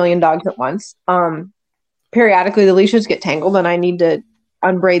walking a million dogs at once, periodically the leashes get tangled and I need to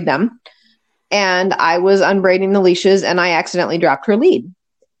unbraid them. And I was unbraiding the leashes and I accidentally dropped her lead.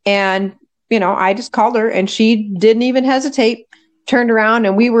 And, I just called her and she didn't even hesitate, turned around,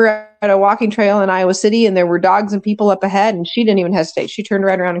 and we were at a walking trail in Iowa City and there were dogs and people up ahead and she didn't even hesitate. She turned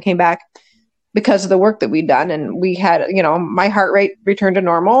right around and came back because of the work that we'd done. And we had, my heart rate returned to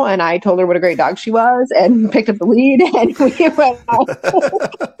normal and I told her what a great dog she was and picked up the lead and we went out.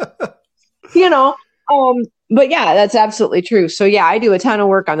 But yeah, that's absolutely true. So yeah, I do a ton of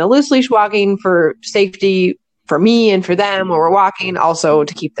work on the loose leash walking for safety for me and for them when we're walking, also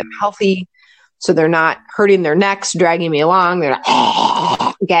to keep them healthy. So they're not hurting their necks, dragging me along. They're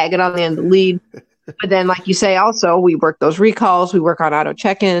not gagging on the end of the lead. But then, like you say, also, we work those recalls. We work on auto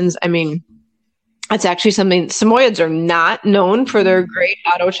check-ins. I mean, that's actually something. Samoyeds are not known for their great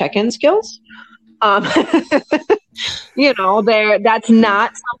auto check-in skills. That's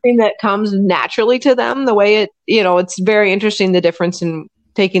not something that comes naturally to them the way it's very interesting, the difference in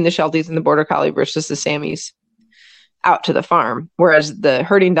taking the Shelties and the Border Collie versus the Sammies out to the farm, whereas the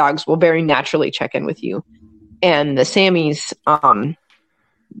herding dogs will very naturally check in with you, and the Sammies,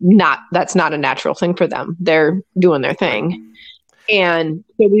 that's not a natural thing for them. They're doing their thing, and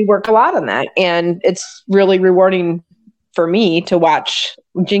so we work a lot on that, and it's really rewarding for me to watch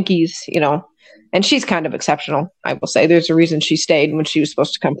Jinkies, and she's kind of exceptional, I will say. There's a reason she stayed when she was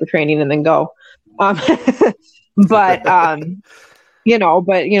supposed to come for training and then go. We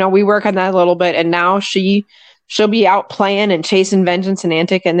work on that a little bit, and now she'll be out playing and chasing vengeance and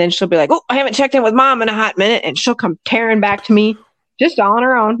Antic, and then she'll be like, oh, I haven't checked in with mom in a hot minute, and she'll come tearing back to me just all on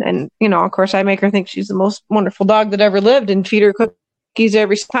her own. And, of course, I make her think she's the most wonderful dog that ever lived and feed her cookies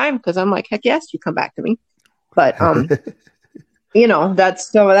every time because I'm like, heck yes, you come back to me. But,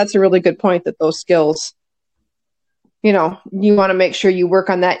 that's a really good point, that those skills, you want to make sure you work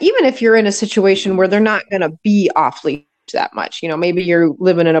on that, even if you're in a situation where they're not going to be off leash that much. Maybe you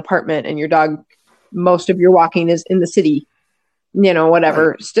live in an apartment and your dog, most of your walking is in the city, whatever.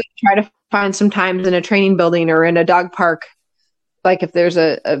 Right. Still try to find some times in a training building or in a dog park. Like if there's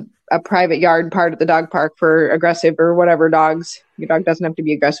a private yard part of the dog park for aggressive or whatever dogs, your dog doesn't have to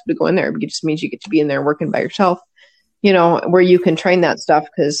be aggressive to go in there. It just means you get to be in there working by yourself, where you can train that stuff,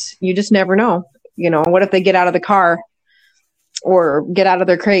 because you just never know. What if they get out of the car or get out of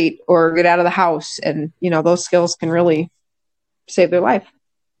their crate or get out of the house, and, those skills can really save their life.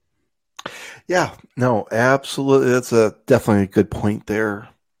 Yeah, no, absolutely. That's definitely a good point there.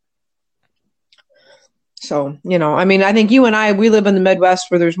 So, I think you and I, we live in the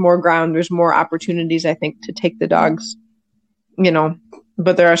Midwest where there's more ground, there's more opportunities, I think, to take the dogs,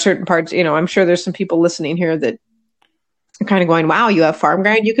 but there are certain parts, I'm sure there's some people listening here that are kind of going, wow, you have farm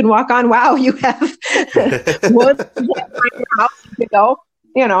ground you can walk on. Wow, you have woods behind your house you can go,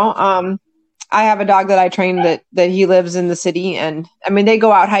 I have a dog that I train that he lives in the city, and they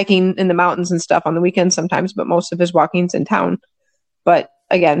go out hiking in the mountains and stuff on the weekends sometimes, but most of his walking's in town. But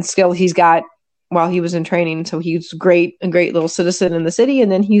again, skill he's got while he was in training. So he's a great little citizen in the city. And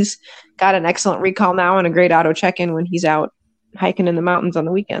then he's got an excellent recall now and a great auto check-in when he's out hiking in the mountains on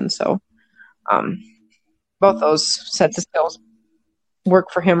the weekend. So both those sets of skills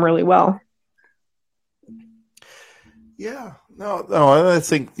work for him really well. Yeah, no, I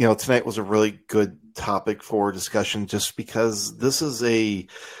think, tonight was a really good topic for discussion, just because this is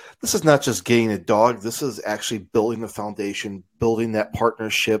not just getting a dog. This is actually building the foundation, building that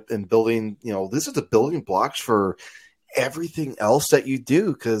partnership, and building, this is the building blocks for everything else that you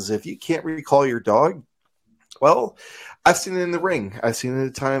do. Because if you can't recall your dog, well, I've seen it in the ring. I've seen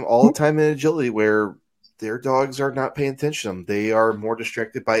it all the time in agility, where their dogs are not paying attention to them. They are more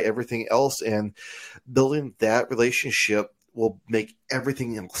distracted by everything else, and building that relationship will make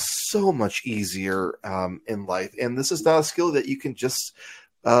everything else so much easier in life. And this is not a skill that you can just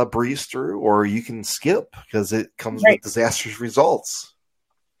breeze through or you can skip, because it comes with disastrous results.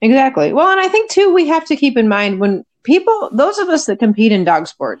 Exactly. Well, and I think too, we have to keep in mind when those of us that compete in dog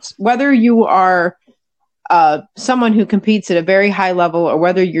sports, whether you are someone who competes at a very high level, or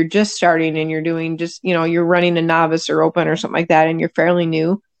whether you're just starting and you're doing you're running a novice or open or something like that, and you're fairly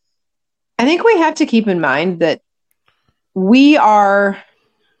new, I think we have to keep in mind that we are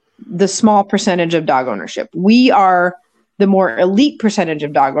the small percentage of dog ownership. We are the more elite percentage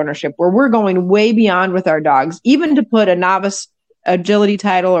of dog ownership, where we're going way beyond with our dogs, even to put a novice agility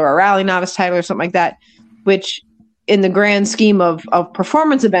title or a rally novice title or something like that, which in the grand scheme of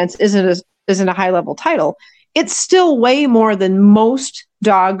performance events isn't a high level title. It's still way more than most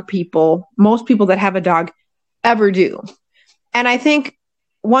people that have a dog ever do. And I think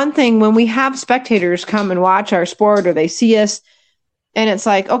one thing when we have spectators come and watch our sport or they see us and it's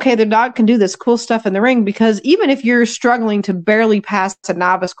like, okay, the dog can do this cool stuff in the ring, because even if you're struggling to barely pass a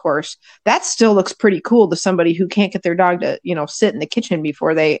novice course, that still looks pretty cool to somebody who can't get their dog to, sit in the kitchen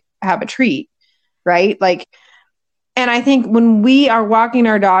before they have a treat. Right. Like, and I think when we are walking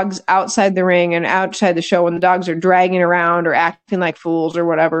our dogs outside the ring and outside the show, when the dogs are dragging around or acting like fools or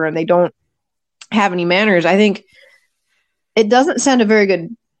whatever, and they don't have any manners, I think it doesn't send a very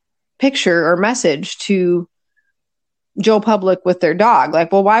good picture or message to Joe Public with their dog.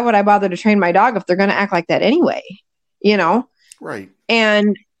 Like, well, why would I bother to train my dog if they're going to act like that anyway? Right.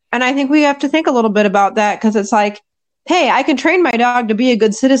 And I think we have to think a little bit about that, because it's like, hey, I can train my dog to be a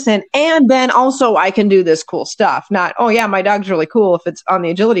good citizen, and then also I can do this cool stuff. Not, oh yeah, my dog's really cool if it's on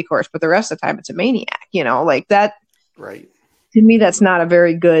the agility course, but the rest of the time it's a maniac, like that. Right. To me, that's not a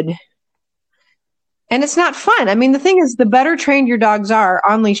very good, and it's not fun. I mean, the thing is, the better trained your dogs are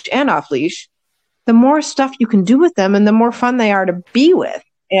on leash and off leash, the more stuff you can do with them and the more fun they are to be with.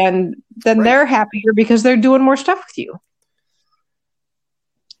 And then they're happier because they're doing more stuff with you.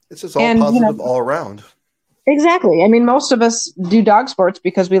 It's just all positive all around. Exactly. I mean, most of us do dog sports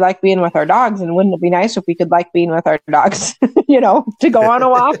because we like being with our dogs, and wouldn't it be nice if we could like being with our dogs, to go on a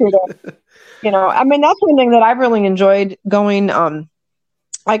walk or to, I mean, that's one thing that I've really enjoyed going,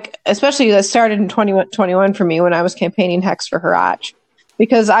 especially that started in 2021 for me when I was campaigning Hex for Harach,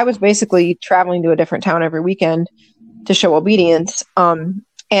 because I was basically traveling to a different town every weekend to show obedience.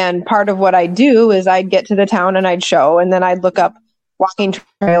 And part of what I do is I'd get to the town and I'd show, and then I'd look up walking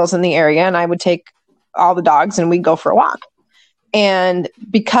trails in the area, and I would take all the dogs and we'd go for a walk. And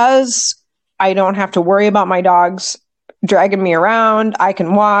because I don't have to worry about my dogs dragging me around, I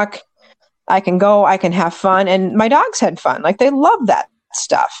can walk, I can go, I can have fun. And my dogs had fun. Like, they love that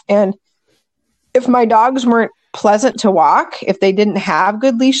stuff. And if my dogs weren't pleasant to walk, if they didn't have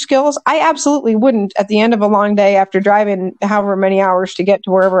good leash skills, I absolutely wouldn't, at the end of a long day after driving however many hours to get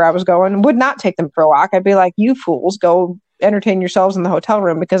to wherever I was going, would not take them for a walk. I'd be like, you fools, go entertain yourselves in the hotel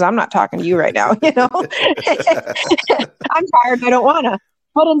room, because I'm not talking to you right now. I'm tired. I don't want to.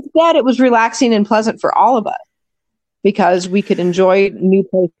 But instead, it was relaxing and pleasant for all of us, because we could enjoy new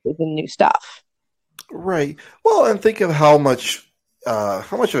places and new stuff. Right. Well, and think of how much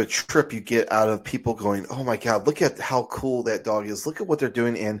of a trip you get out of people going, oh my God, look at how cool that dog is. Look at what they're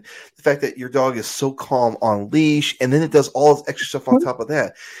doing. And the fact that your dog is so calm on leash, and then it does all this extra stuff on top of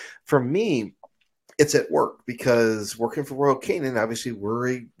that. For me, it's at work, because working for Royal Canin, obviously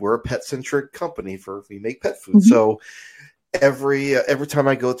we're a pet centric company, we make pet food. Mm-hmm. So every time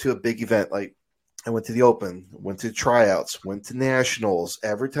I go to a big event, like I went to the Open, went to tryouts, went to nationals,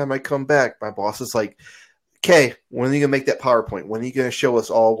 every time I come back, my boss is like, okay, when are you going to make that PowerPoint? When are you going to show us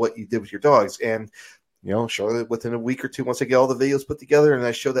all what you did with your dogs? And, show within a week or two, once I get all the videos put together and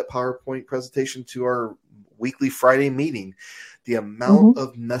I show that PowerPoint presentation to our weekly Friday meeting, the amount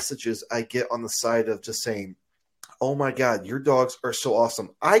of messages I get on the side of just saying, oh my God, your dogs are so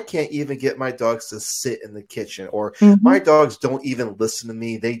awesome. I can't even get my dogs to sit in the kitchen, or my dogs don't even listen to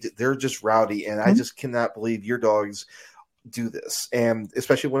me. They're just rowdy. And I just cannot believe your dogs do this. And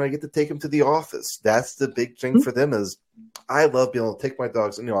especially when I get to take them to the office, that's the big thing for them is I love being able to take my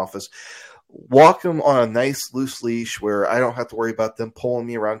dogs in the office, walk them on a nice loose leash where I don't have to worry about them pulling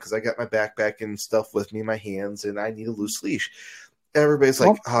me around, because I got my backpack and stuff with me in my hands and I need a loose leash. Everybody's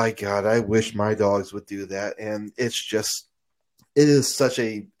like, oh God, I wish my dogs would do that. And it's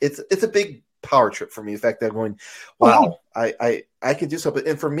a big power trip for me. In fact, I'm going, wow, I can do something.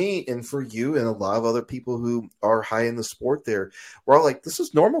 And for me and for you and a lot of other people who are high in the sport there, we're all like, this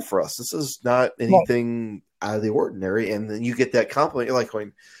is normal for us. This is not anything out of the ordinary. And then you get that compliment. You're like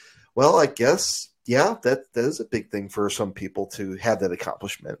going, well, I guess, yeah, that is a big thing for some people to have that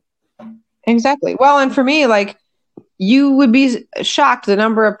accomplishment. Exactly. Well, and for me, like, you would be shocked the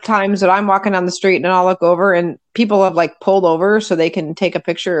number of times that I'm walking down the street and I'll look over and people have like pulled over so they can take a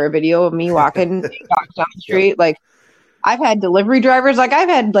picture or a video of me walking down the street. Yep. Like, I've had delivery drivers, like I've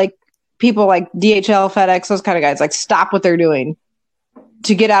had like people like DHL, FedEx, those kind of guys, like stop what they're doing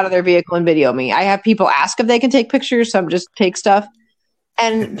to get out of their vehicle and video me. I have people ask if they can take pictures. Some just take stuff.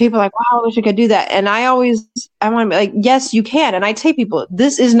 And people are like, wow, I wish I could do that. And I want to be like, yes, you can. And I tell people,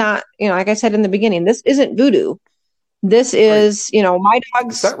 this is not, like I said in the beginning, this isn't voodoo. This is, my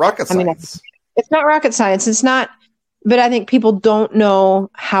dogs. It's not rocket science. It's not rocket science. It's not, but I think people don't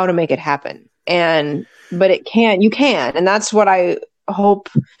know how to make it happen. But you can. And that's what I hope.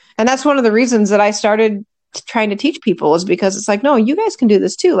 And that's one of the reasons that I started trying to teach people, is because it's like, no, you guys can do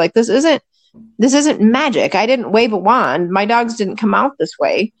this too. Like, this isn't magic. I didn't wave a wand. My dogs didn't come out this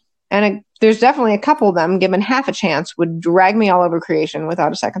way. And there's definitely a couple of them, given half a chance, would drag me all over creation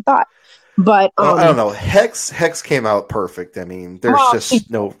without a second thought. But I don't know. Hex came out perfect. I mean, there's just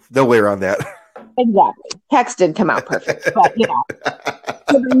no way around that. Exactly. Hex did come out perfect. But,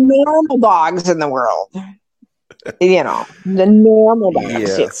 for the normal dogs in the world, the normal dogs.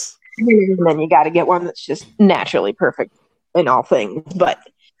 Yes. And then you got to get one that's just naturally perfect in all things. But,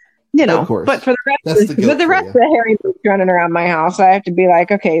 of course. But for the rest of the hairy mooks running around my house, I have to be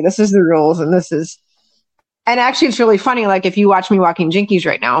like, okay, this is the rules, and this is. And actually, it's really funny. Like if you watch me walking Jinkies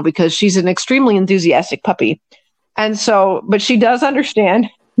right now, because she's an extremely enthusiastic puppy, and so, but she does understand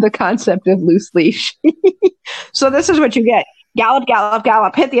the concept of loose leash. So this is what you get: gallop, gallop,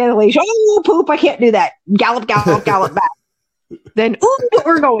 gallop, hit the end of the leash. Oh, poop! I can't do that. Gallop, gallop, gallop back. Then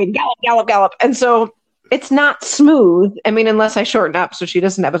we're going gallop, gallop, gallop, and so. It's not smooth. I mean, unless I shorten up so she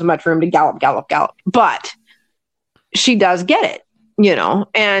doesn't have as much room to gallop, gallop, gallop. But she does get it,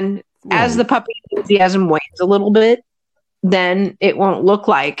 And as the puppy enthusiasm wanes a little bit, then it won't look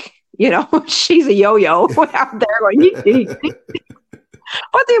like, she's a yo-yo out there going,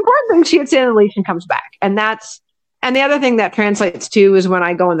 But the important thing, she hits the end of the leash and comes back. And the other thing that translates to is when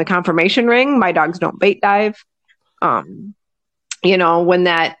I go in the conformation ring, my dogs don't bait dive. When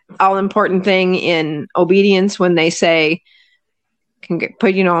that all important thing in obedience, when they say,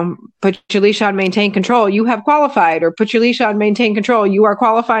 put your leash on, maintain control, you have qualified, or put your leash on, maintain control, you are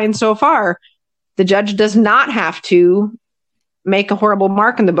qualifying so far. The judge does not have to make a horrible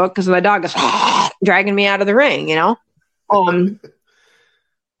mark in the book because the dog is dragging me out of the ring,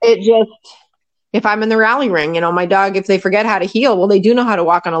 It just, if I'm in the rally ring, my dog, if they forget how to heel, well, they do know how to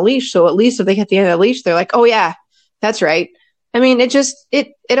walk on a leash. So at least if they hit the end of the leash, they're like, oh yeah, that's right. I mean, it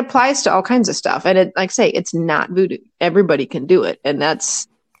applies to all kinds of stuff. And it, like I say, it's not voodoo. Everybody can do it. And that's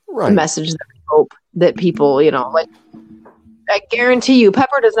the message that I hope that people, I guarantee you,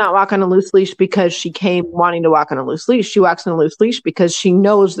 Pepper does not walk on a loose leash because she came wanting to walk on a loose leash. She walks on a loose leash because she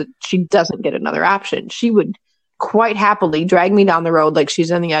knows that she doesn't get another option. She would quite happily drag me down the road like she's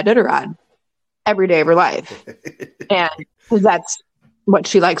in the Iditarod every day of her life. And that's what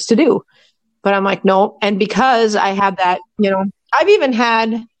she likes to do. But I'm like, no. And because I have that, I've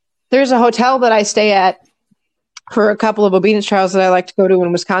even there's a hotel that I stay at for a couple of obedience trials that I like to go to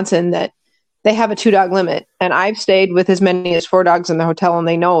in Wisconsin that they have a 2-dog limit. And I've stayed with as many as 4 dogs in the hotel, and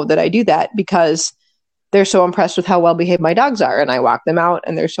they know that I do that because they're so impressed with how well behaved my dogs are. And I walk them out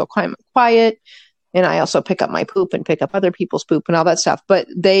and they're so quiet. And I also pick up my poop and pick up other people's poop and all that stuff. But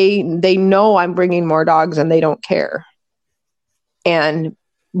they know I'm bringing more dogs and they don't care. And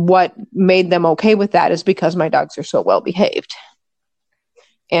what made them okay with that is because my dogs are so well behaved.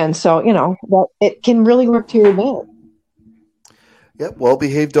 And so, that it can really work to your advantage. Yep,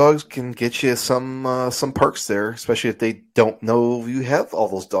 well-behaved dogs can get you some perks there, especially if they don't know you have all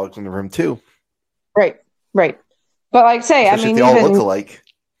those dogs in the room too. Right. But like I say, especially if they all look alike.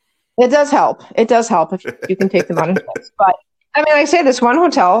 It does help. It does help if you can take them on a trip. But I mean, I say this one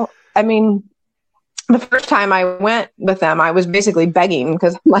hotel, the first time I went with them, I was basically begging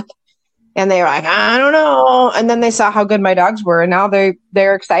because I'm like, and they were like, I don't know. And then they saw how good my dogs were, and now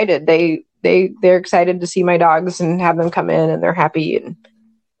they're excited. They're excited to see my dogs and have them come in, and they're happy. And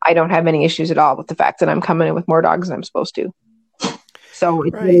I don't have any issues at all with the fact that I'm coming in with more dogs than I'm supposed to. So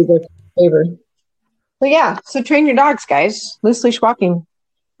it's really their favor. But yeah, so train your dogs, guys. Loose leash walking,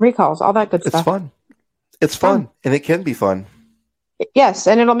 recalls, all that good stuff. It's fun. It's fun, and it can be fun. Yes,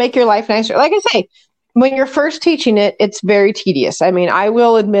 and it'll make your life nicer. Like I say, when you're first teaching it, it's very tedious. I mean, I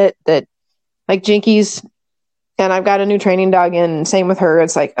will admit that, like Jinkies, and I've got a new training dog in, and same with her.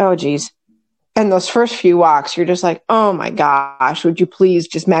 It's like, oh, geez. And those first few walks, you're just like, oh, my gosh, would you please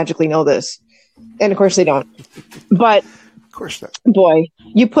just magically know this? And, of course, they don't. But, of course not. Boy,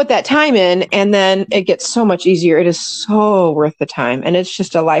 you put that time in, and then it gets so much easier. It is so worth the time. And it's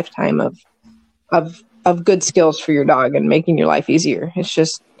just a lifetime of good skills for your dog and making your life easier. It's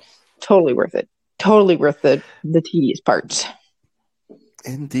just totally worth it. Totally worth the tedious parts.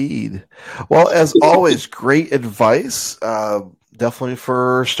 Indeed. Well, as always, great advice. Definitely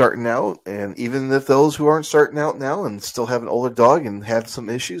for starting out. And even if those who aren't starting out now and still have an older dog and have some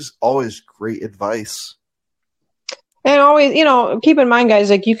issues, always great advice. And always, keep in mind,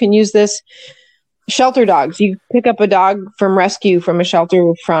 guys, like you can use this shelter dogs. You pick up a dog from rescue from a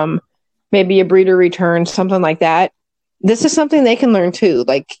shelter, from maybe a breeder return, something like that. This is something they can learn too.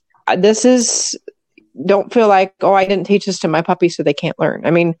 Like don't feel like, oh, I didn't teach this to my puppy, so they can't learn.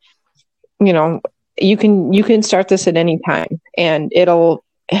 I mean, you can start this at any time, and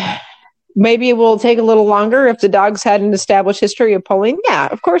maybe it will take a little longer if the dogs had an established history of pulling. Yeah,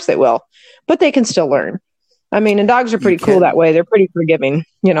 of course they will, but they can still learn. I mean, and dogs are pretty cool that way. They're pretty forgiving,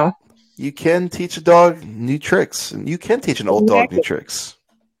 you know. You can teach a dog new tricks, and you can teach an old dog new tricks.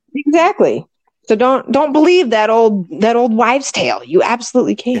 Exactly. So don't believe that old wives' tale. You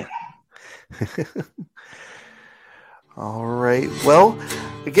absolutely can. Yeah. All right. Well,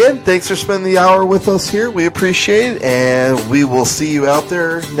 again, thanks for spending the hour with us here. We appreciate it, and we will see you out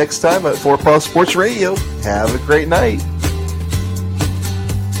there next time at Four Paws Sports Radio. Have a great night.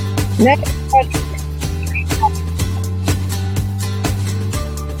 Next.